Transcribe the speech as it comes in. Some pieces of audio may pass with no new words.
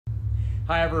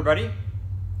Hi everybody,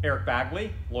 Eric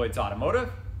Bagley, Lloyd's Automotive,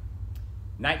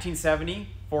 1970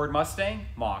 Ford Mustang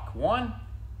Mach 1,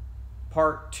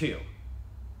 Part 2.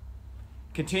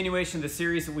 Continuation of the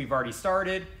series that we've already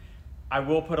started. I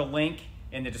will put a link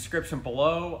in the description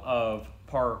below of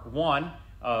Part 1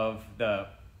 of the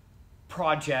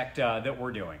project that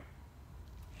we're doing.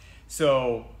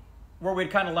 So where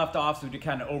we'd kind of left off, so we did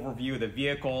kind of overview the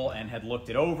vehicle and had looked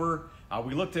it over.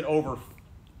 We looked it over,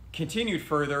 continued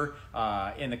further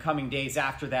in the coming days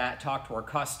after that, talked to our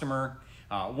customer.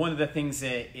 One of the things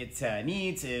that it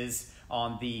needs is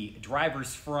on the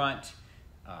driver's front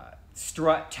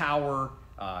strut tower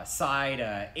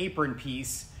side apron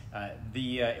piece.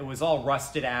 It was all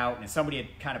rusted out, and somebody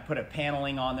had kind of put a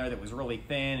paneling on there that was really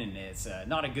thin, and it's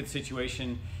not a good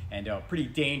situation and pretty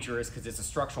dangerous because it's a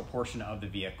structural portion of the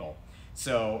vehicle.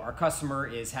 So our customer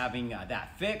is having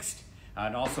that fixed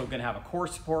and also going to have a core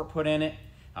support put in it.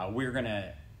 We're going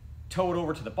to tow it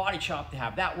over to the body shop to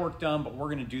have that work done, but we're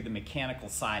going to do the mechanical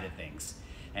side of things.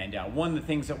 And one of the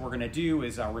things that we're going to do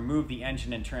is remove the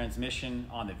engine and transmission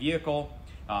on the vehicle.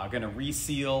 Going to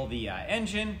reseal the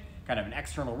engine, kind of an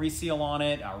external reseal on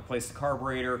it, replace the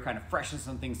carburetor, kind of freshen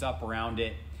some things up around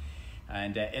it.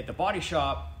 And at the body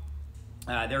shop,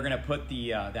 they're going to put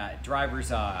the that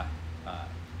driver's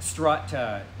strut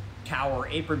tower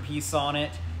apron piece on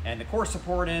it and the core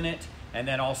support in it, and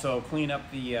then also clean up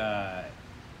the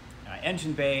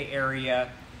engine bay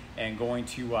area and going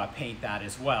to paint that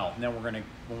as well. And then we're going to,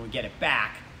 when we get it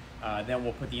back, then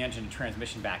we'll put the engine and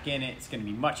transmission back in it. It's going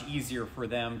to be much easier for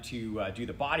them to do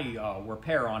the body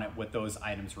repair on it with those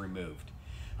items removed.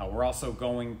 We're also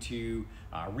going to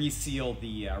reseal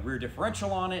the rear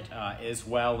differential on it as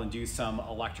well and do some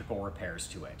electrical repairs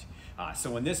to it.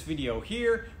 So in this video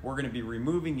here, we're going to be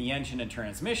removing the engine and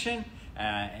transmission,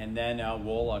 and then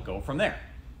we'll go from there.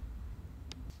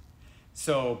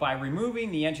 So by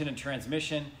removing the engine and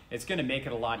transmission, it's going to make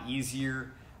it a lot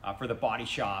easier for the body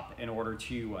shop in order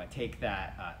to take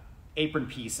that apron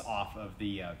piece off of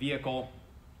the vehicle,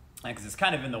 because it's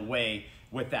kind of in the way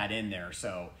with that in there.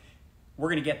 So we're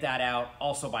going to get that out.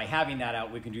 Also, by having that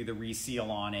out, we can do the reseal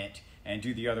on it and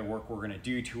do the other work we're going to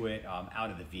do to it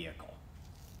out of the vehicle.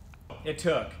 It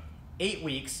took 8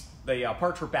 weeks. The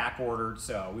parts were back ordered,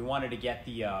 so we wanted to get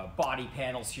the body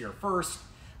panels here first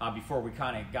before we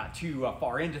kind of got too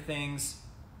far into things.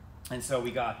 And so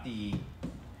we got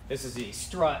this is the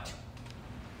strut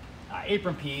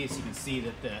apron piece. You can see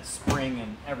that the spring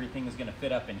and everything is going to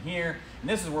fit up in here. And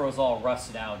this is where it was all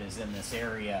rusted out, is in this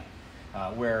area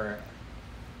where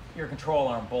your control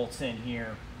arm bolts in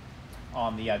here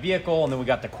on the vehicle. And then we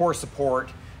got the core support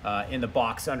in the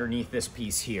box underneath this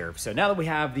piece here. So now that we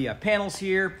have the panels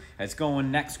here, it's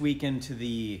going next week into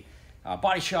the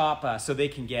body shop so they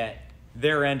can get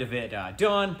their end of it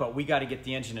done, but we got to get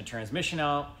the engine and transmission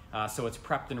out so it's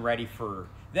prepped and ready for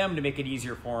them to make it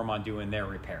easier for them on doing their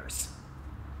repairs.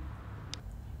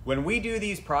 When we do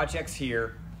these projects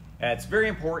here, it's very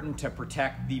important to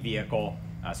protect the vehicle.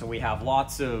 So we have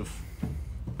lots of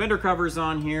fender covers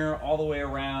on here all the way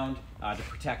around to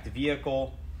protect the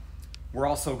vehicle. We're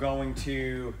also going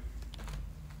to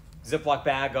Ziploc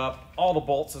bag up all the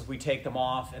bolts as we take them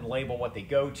off and label what they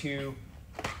go to.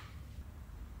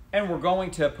 And we're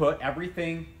going to put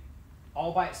everything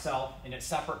all by itself in a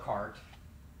separate cart.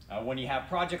 When you have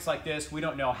projects like this, we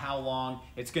don't know how long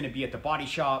it's going to be at the body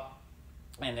shop.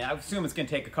 And I assume it's going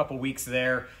to take a couple weeks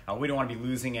there. We don't want to be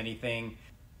losing anything.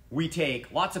 We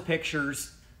take lots of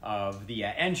pictures of the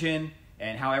engine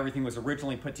and how everything was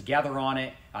originally put together on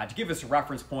it to give us a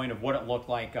reference point of what it looked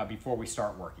like before we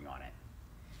start working on it.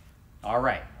 All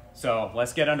right, so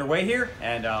let's get underway here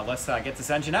and let's get this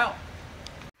engine out.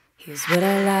 Here's what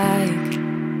I like: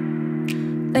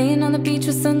 laying on the beach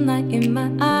with sunlight in my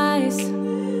eyes,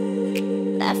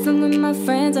 laughing with my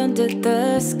friends under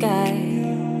the sky,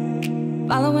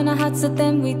 following our hearts so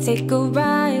then we take a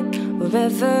ride.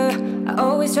 Wherever, I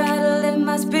always try to let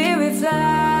my spirit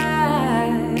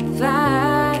fly,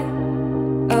 fly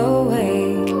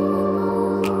away.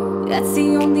 That's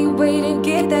the only way to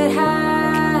get that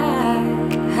high,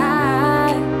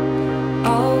 high,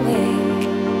 always.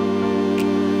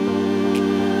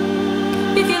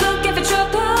 If you're looking for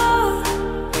trouble,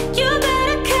 you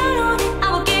better count on it.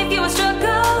 I will give you a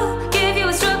struggle, give you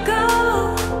a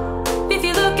struggle. If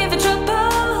you're looking for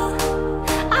trouble,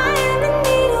 I am the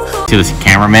needle. To this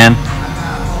cameraman,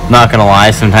 not gonna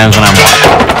lie, sometimes when I'm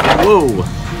whoa,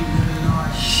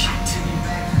 shit,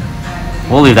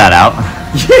 we'll leave that out.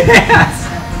 Yes.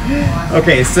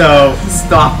 Okay, so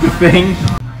stop the thing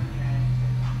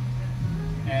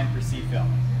and proceed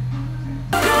filming.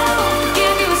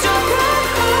 Give you a struggle.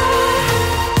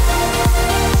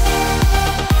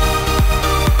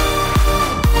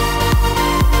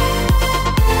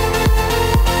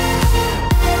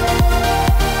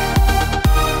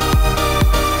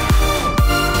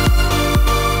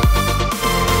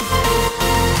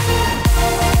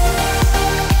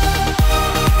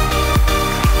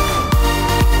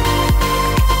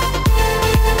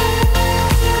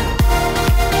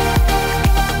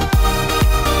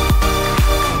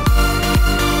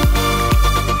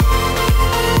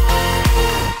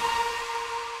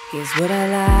 Here's what I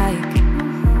like.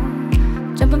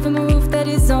 Jumping from a roof that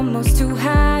is almost too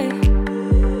high.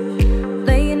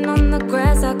 Laying on the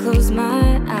grass, I close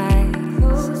my eyes.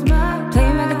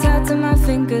 Playing my guitar till my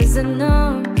fingers are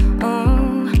numb.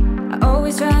 I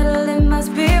always try to let my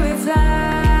spirit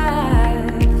fly,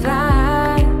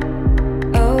 fly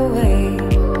away.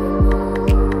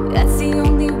 That's the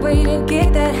only way to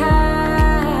get that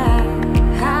high,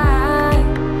 high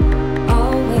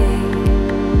always.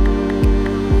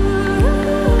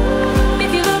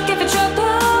 If you're looking for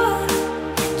trouble,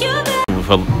 you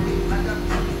better.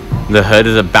 The hood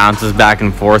as it bounces back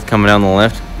and forth coming down the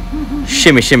lift.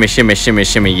 Shimmy, shimmy, shimmy, shimmy,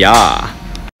 shimmy, yeah.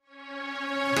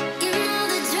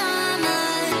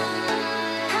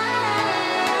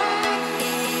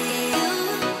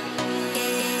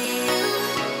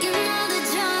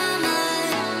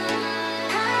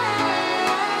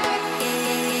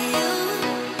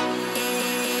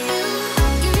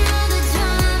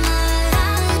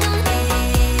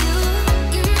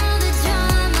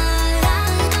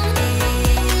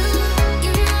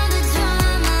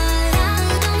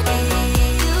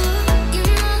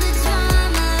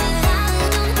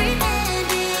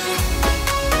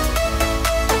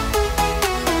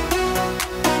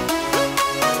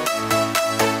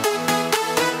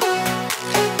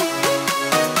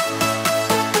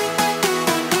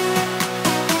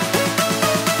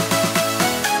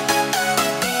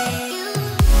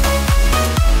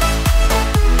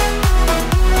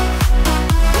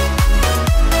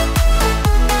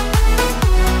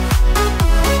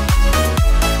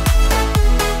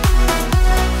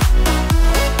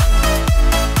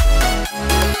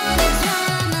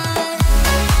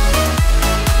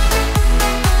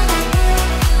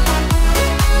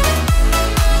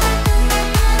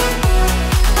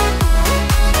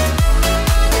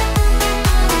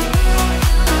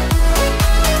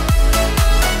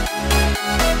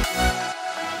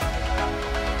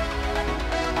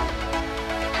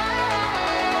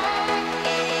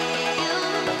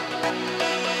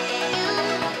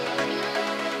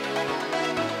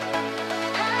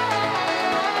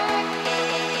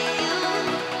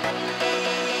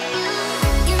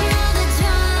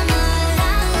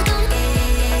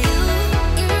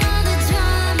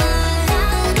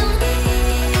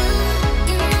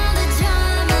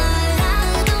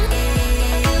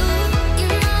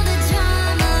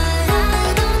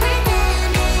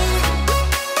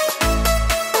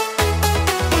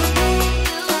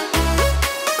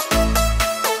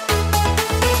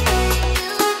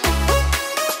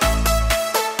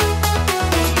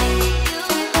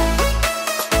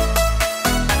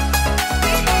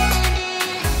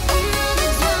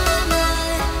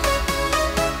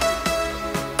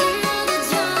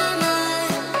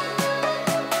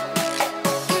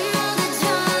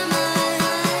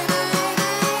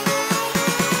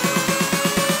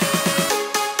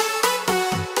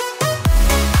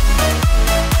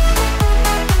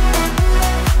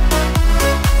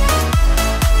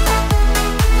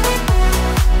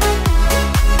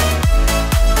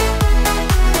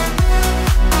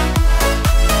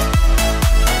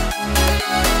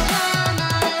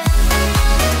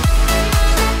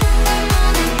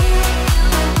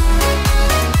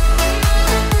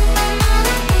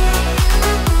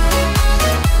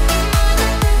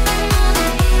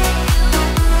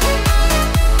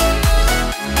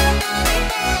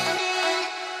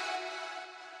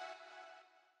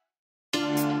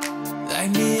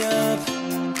 Light me up,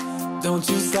 don't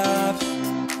you stop,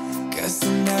 'cause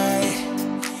tonight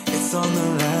it's on the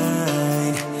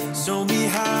line. Show me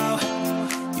how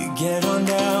you get on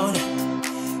down.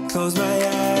 Close my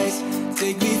eyes,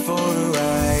 take me for a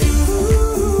ride.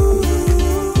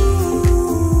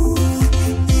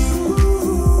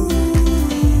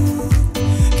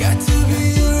 Got to be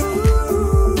you.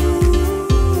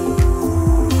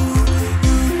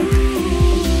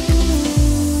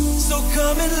 So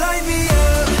come and light me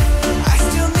up. I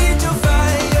still need your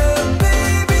fire,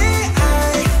 baby.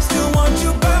 I still want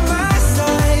you by my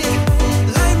side.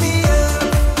 Light me up,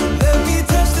 let me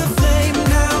touch the flame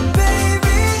now,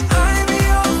 baby. I'm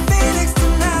your phoenix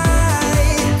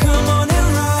tonight.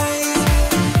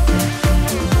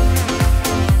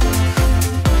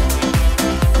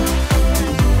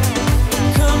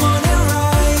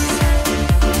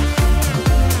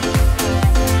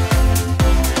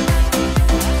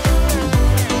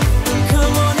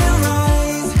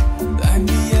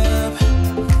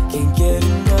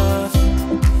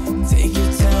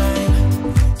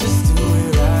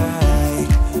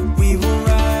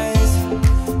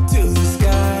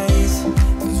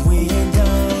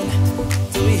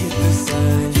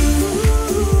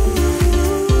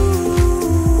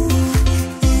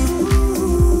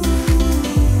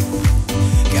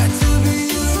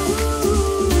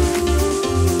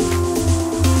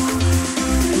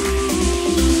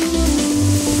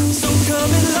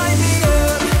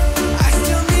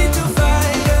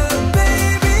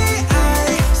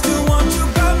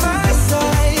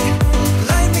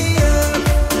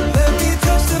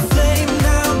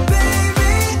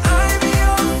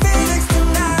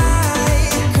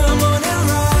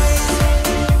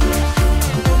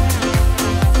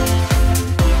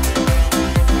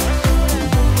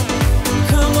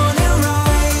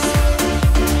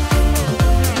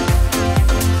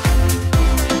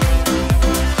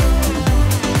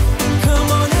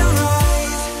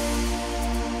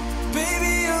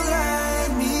 Baby, you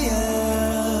light me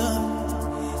up.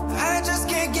 I just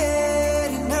can't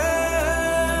get enough.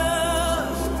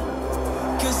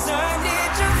 'Cause I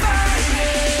need your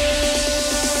fire.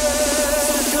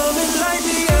 So come and light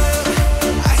me up.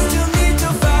 I still need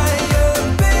your fire.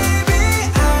 Baby,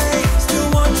 I still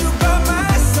want you by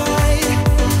my side.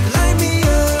 Light me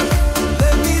up.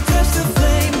 Let me touch the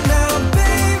flame now.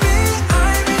 Baby,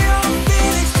 I'm your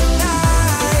phoenix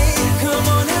tonight. Come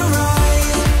on and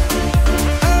rise.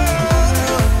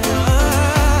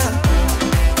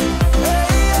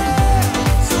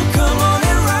 So come on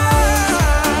and rise.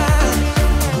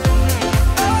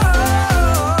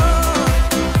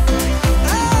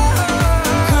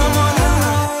 Come on and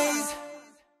rise.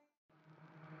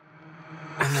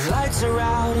 When the lights are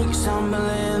out and you stumble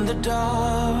in the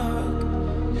dark,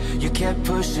 you kept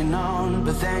pushing on,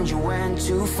 but then you went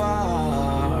too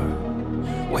far.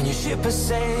 When your ship has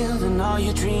sailed and all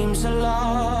your dreams are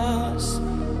lost,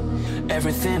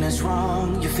 everything is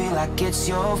wrong, you feel like it's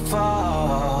your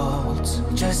fault.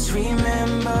 Just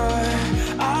remember,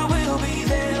 I will be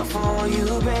there for you,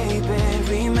 baby.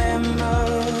 Remember,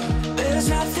 there's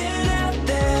nothing out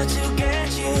there to get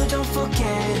you, don't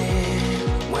forget it.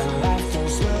 When life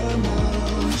throws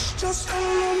lemons, just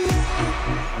call on me.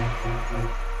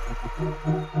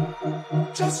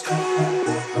 Just call on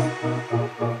me.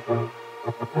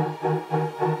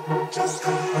 Just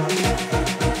call on me.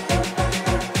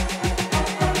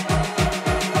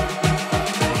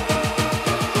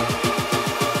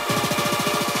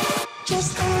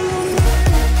 Just call on me.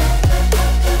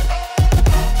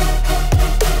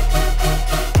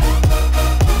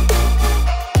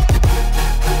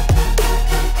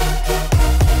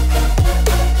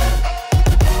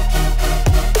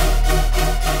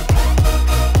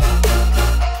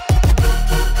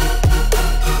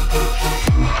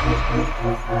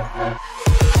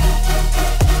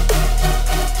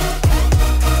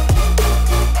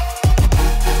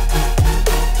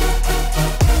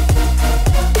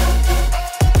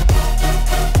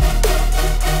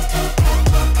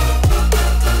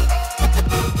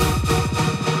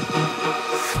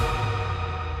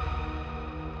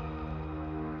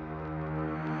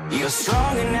 You're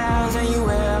stronger now than you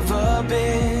ever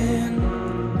been.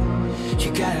 You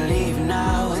gotta leave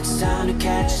now, it's time to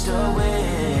catch the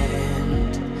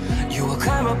wind. You will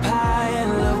climb up high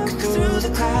and look through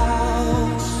the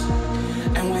clouds.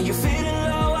 And when you're feeling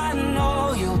low, I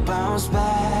know you'll bounce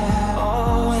back.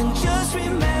 Oh, and just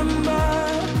remember,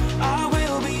 I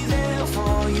will be there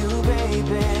for you,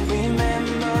 baby.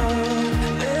 Remember,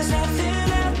 there's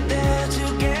nothing out there to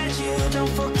get you,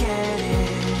 don't forget it.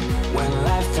 When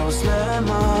life throws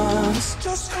lemons,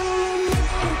 just call on me.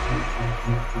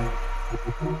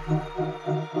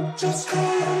 Just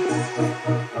call on me.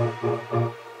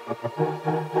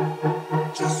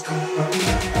 Just call on me.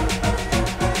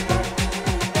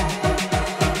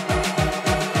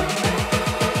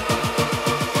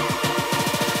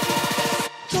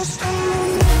 Just call on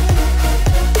me.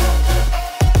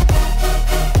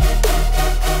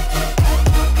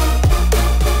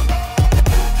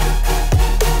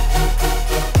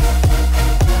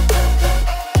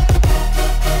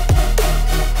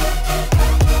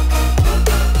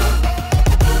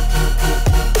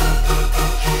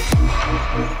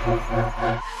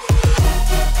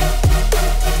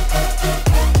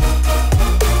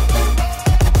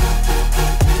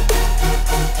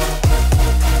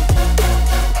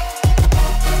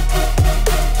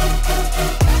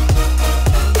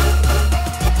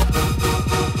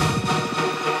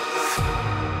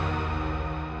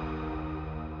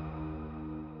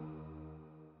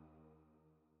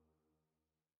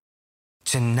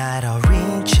 Tonight I'll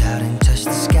reach out and touch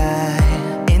the sky.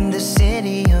 In the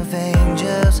city of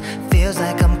angels, feels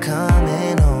like I'm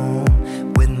coming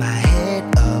home. With my head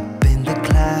up in the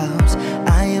clouds,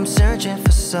 I am searching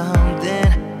for something,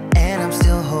 and I'm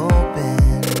still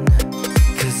hoping.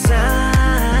 'Cause I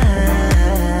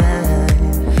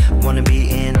wanna be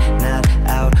in, not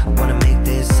out, wanna make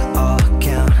this all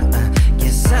count.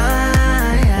 Yes, I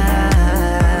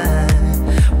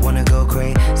wanna go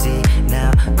crazy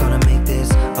now, gonna make this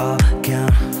all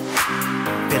count.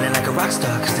 Feeling like a rock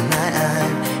star, 'cause tonight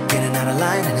I'm getting out of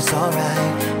line and it's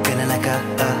alright. Feeling like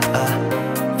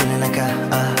feeling like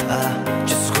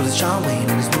just as cool as John Wayne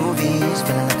in his movies.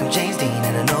 Feeling like I'm James Dean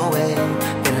and I know it.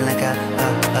 Feeling like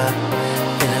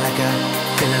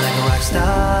feeling like a rock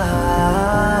star.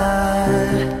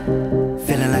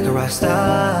 Feeling like a rock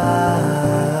star.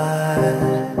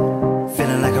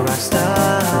 Feeling like a rock star.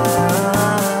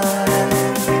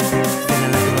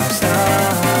 Feeling like a rock star.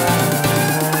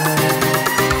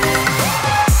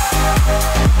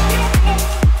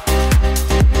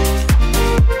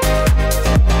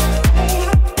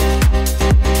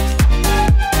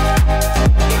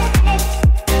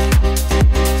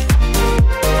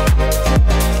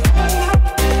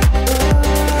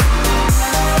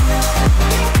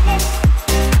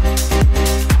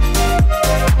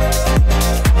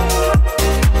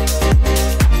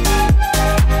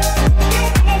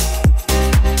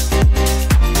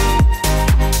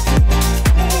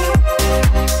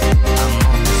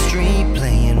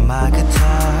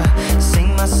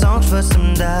 for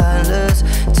some dollars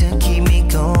to keep me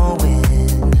going.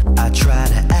 I try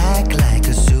to act like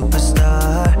a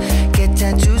superstar, get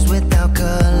tattoos without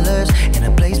colors in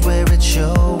a place where it's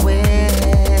showing.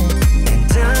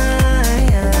 And I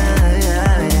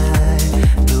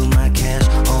blew my cash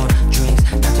on drinks,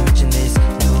 not to mention this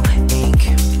new ink.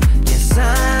 Yes, I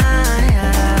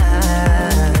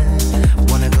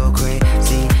wanna go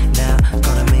crazy now,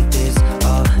 gonna make this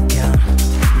all count.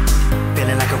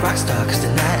 Feeling like a rock star, cause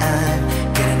tonight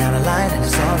I'm getting out of line and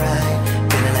it's alright.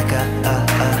 Feeling like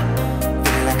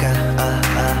feeling like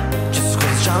just as cool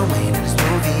as John Wayne in his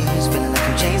movies. Feeling like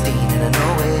I'm James Dean and I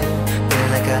know it.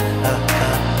 Feeling like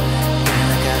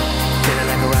feeling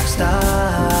like a rock star.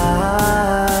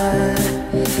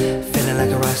 Feeling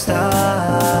like a rock star.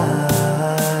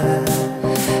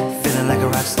 Feeling like a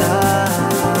rock star.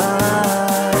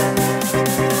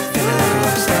 Feeling like a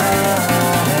rock star.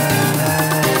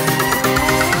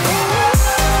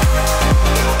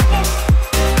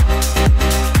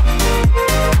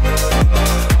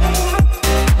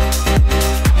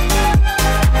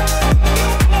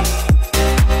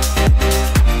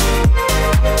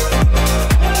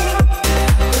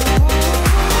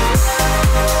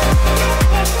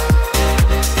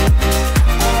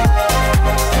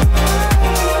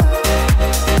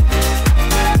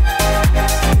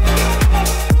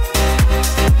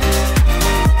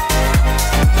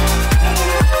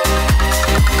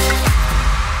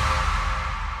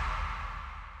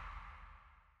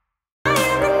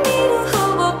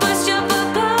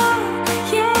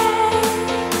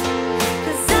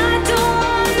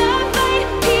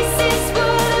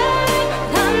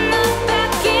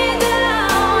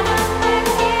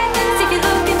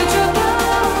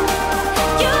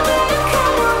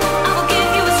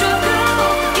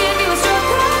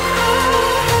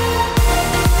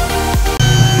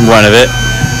 One of it.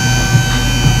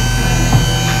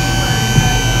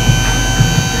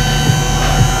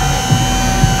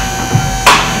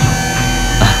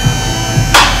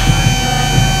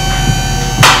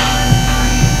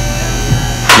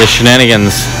 The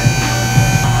shenanigans. You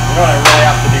know what I really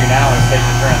have to do now is take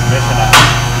the transmission out.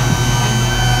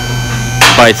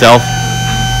 By itself.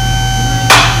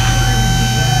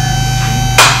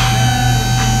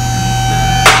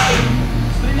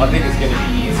 I think it's going to be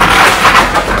easy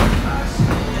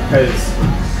because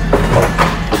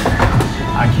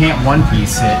I can't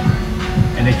one-piece it,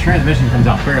 and the transmission comes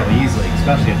out fairly easily,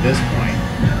 especially at this point.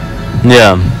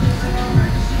 Yeah.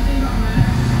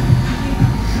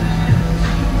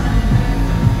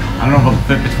 I don't know if it'll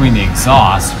fit between the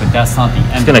exhaust, but that's not the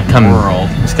end of the world.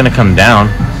 It's gonna come down,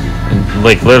 and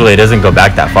like literally, it doesn't go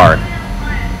back that far.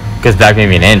 It goes back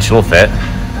maybe an inch. It'll fit.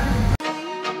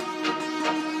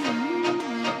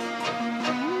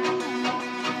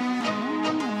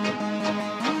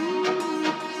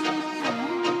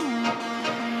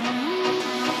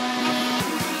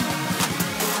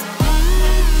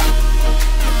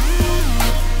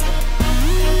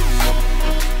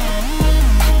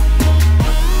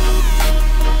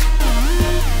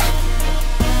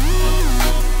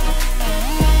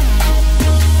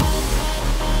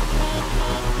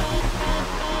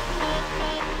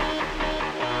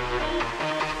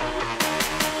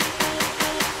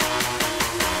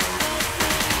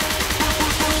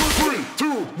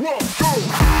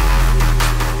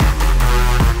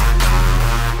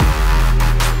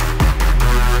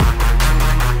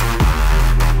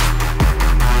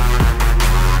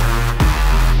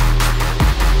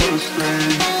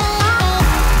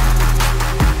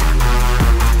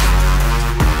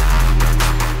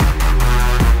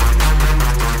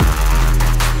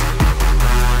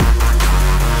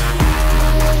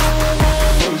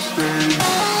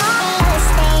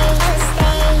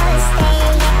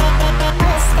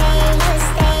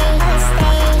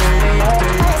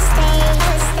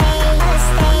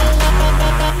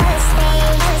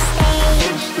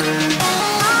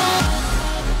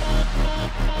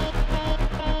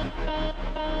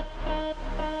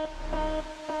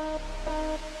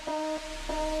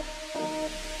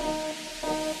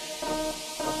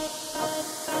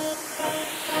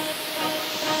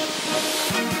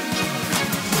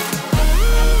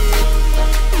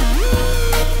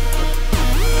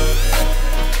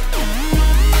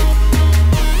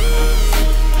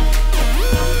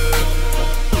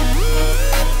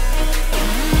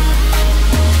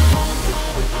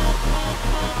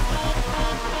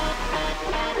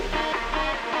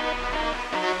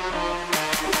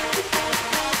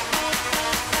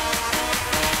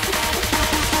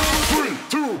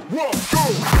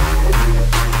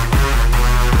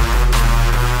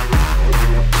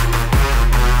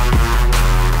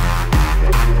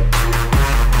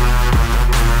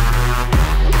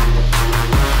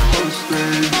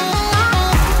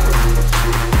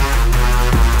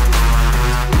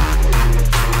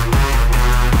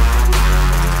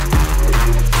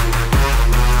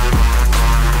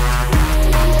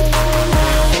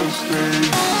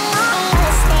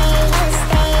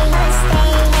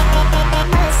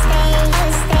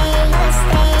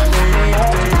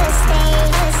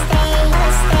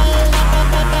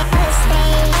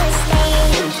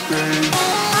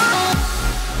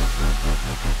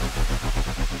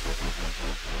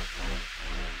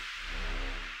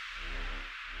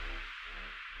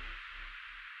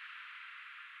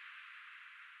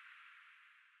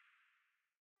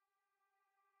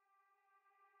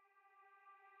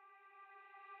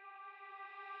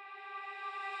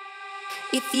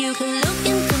 If you could look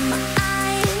into my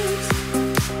eyes,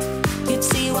 you'd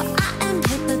see why I am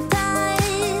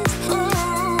hypnotized.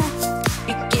 Oh,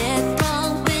 you get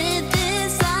drunk with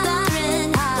this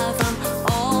siren high from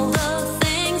all the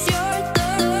things your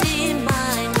dirty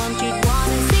mind wants. You'd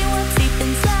wanna see what's deep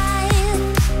inside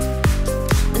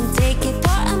and take it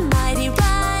for a mighty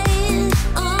ride.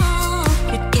 Oh,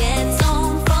 you'd get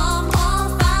zoned from all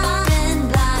fire and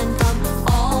blind from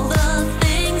all the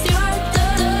things your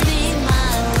dirty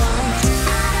mind wants.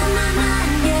 Out of my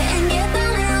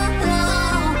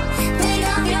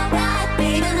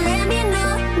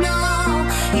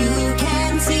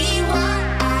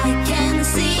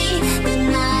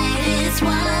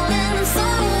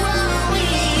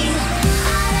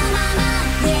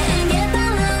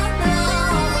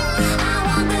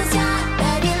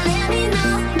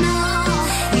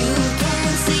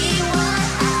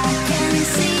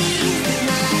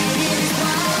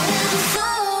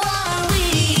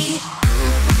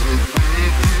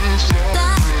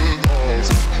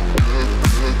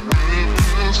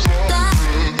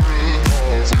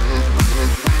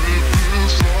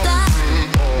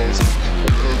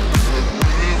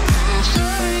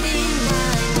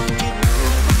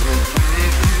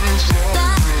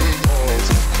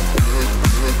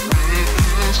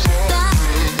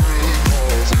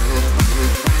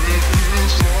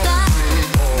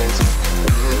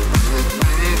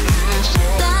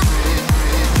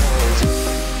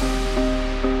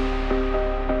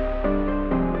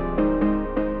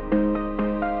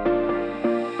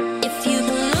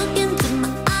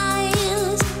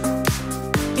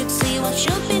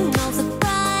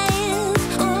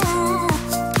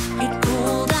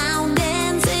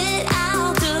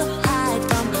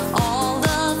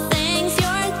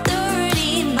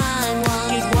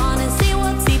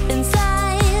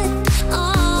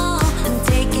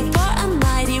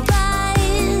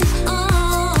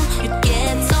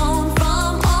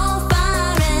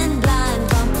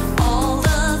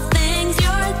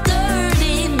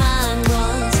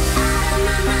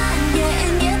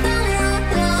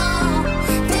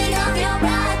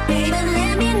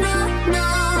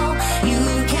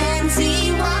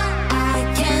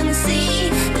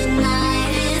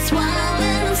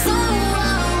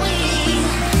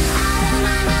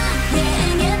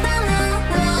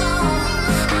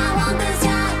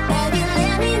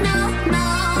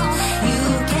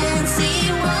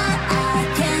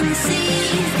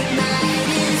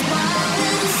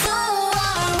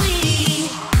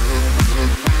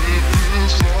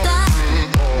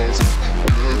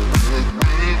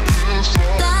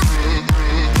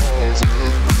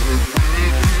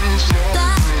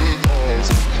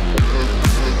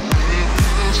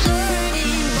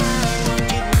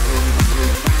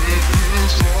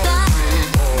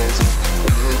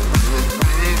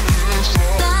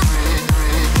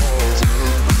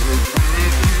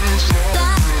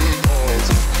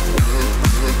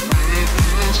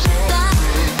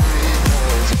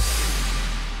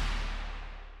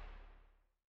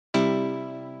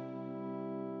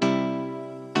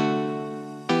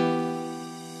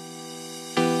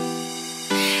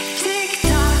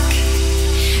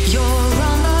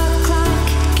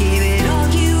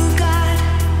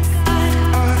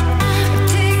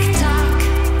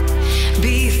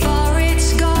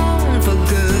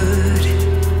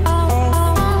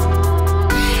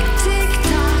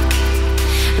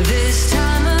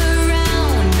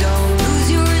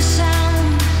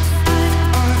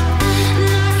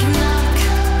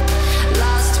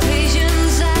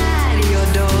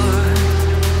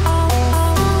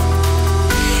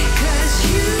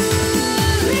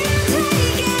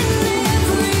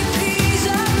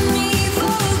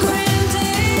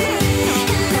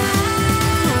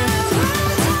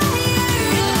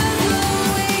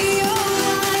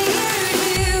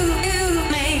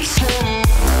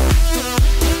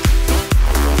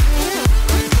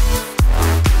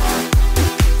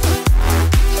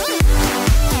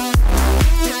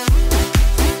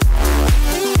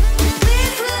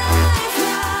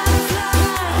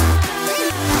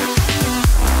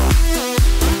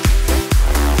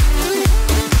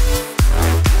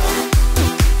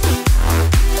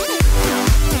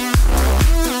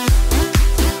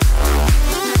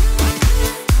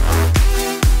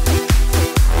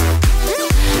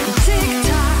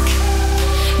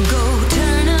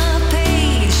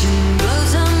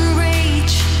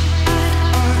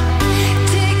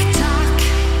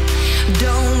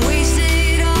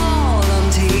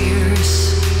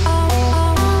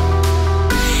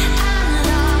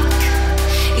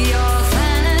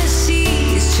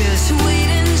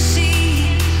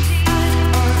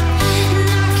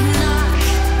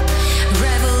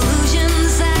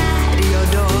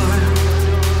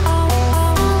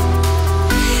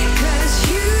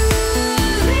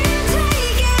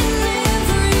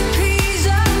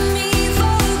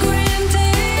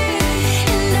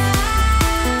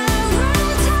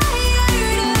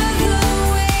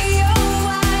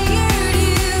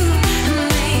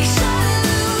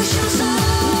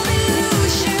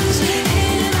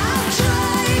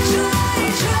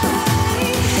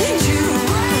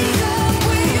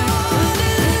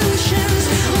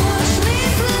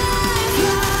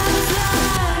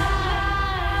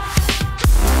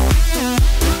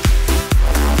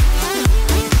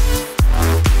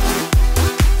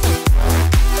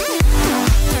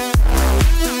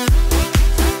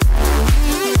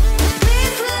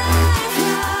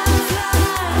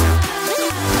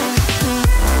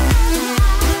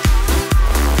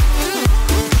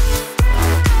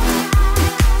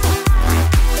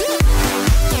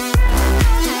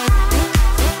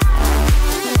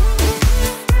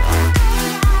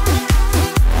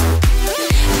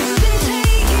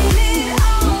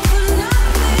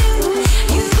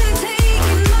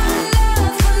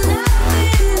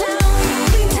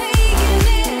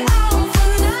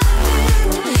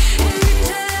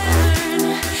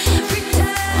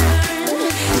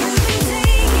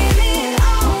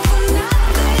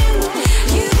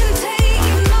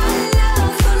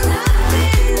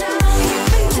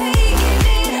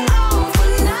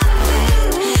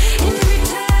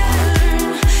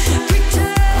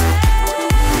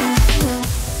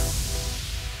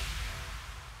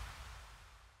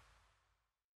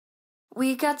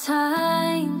got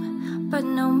time, but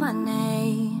no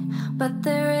money. But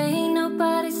there ain't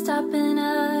nobody stopping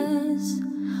us.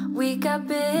 We got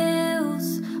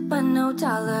bills, but no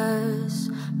dollars.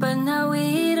 But now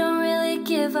we don't really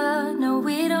give up. No,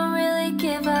 we don't really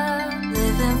give up.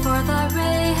 Living for that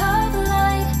ray of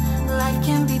light. Life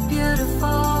can be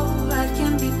beautiful. Life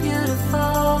can be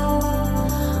beautiful.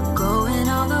 Going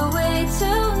all the way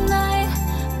tonight,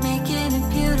 making it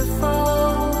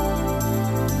beautiful.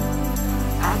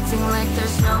 Acting like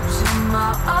there's no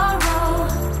tomorrow.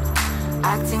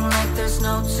 Acting like there's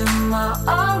no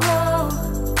tomorrow.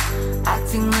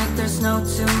 Acting like there's no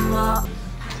tomorrow.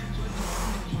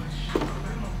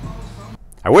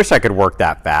 I wish I could work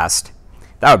that fast.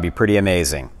 That would be pretty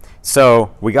amazing.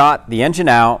 So we got the engine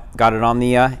out, got it on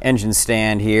the engine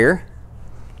stand here.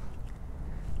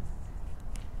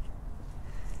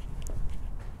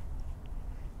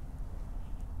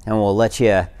 And we'll let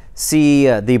you see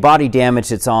the body damage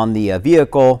that's on the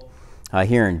vehicle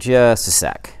here in just a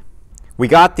sec. We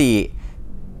got the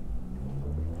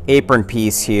apron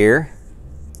piece here,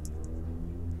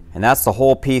 and that's the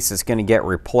whole piece that's going to get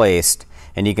replaced.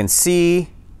 And you can see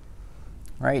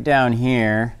right down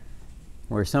here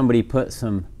where somebody put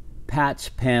some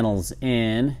patch panels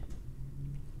in.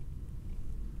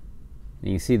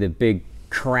 And you see the big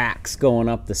cracks going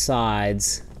up the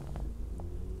sides.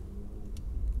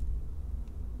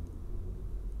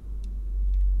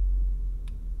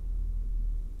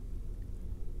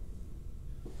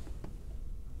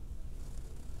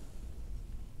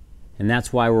 And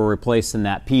that's why we're replacing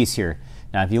that piece here.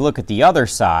 Now, if you look at the other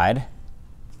side,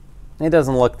 it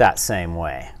doesn't look that same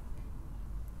way.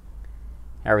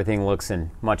 Everything looks in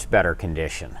much better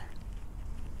condition.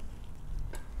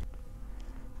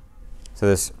 So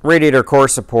this radiator core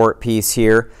support piece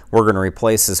here, we're going to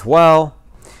replace as well.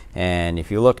 And if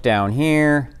you look down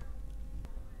here,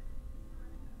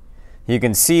 you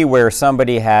can see where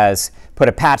somebody has put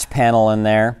a patch panel in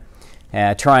there,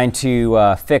 trying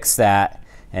to fix that.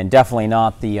 And definitely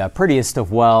not the prettiest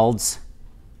of welds.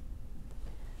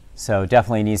 So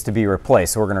definitely needs to be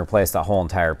replaced. So we're going to replace the whole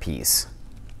entire piece.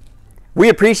 We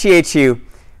appreciate you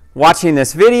watching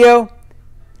this video.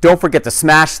 Don't forget to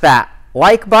smash that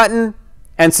like button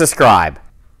and subscribe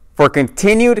for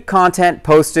continued content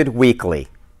posted weekly.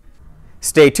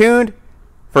 Stay tuned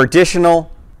for additional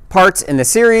parts in the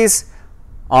series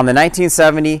on the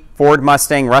 1970 Ford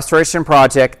Mustang restoration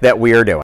project that we are doing.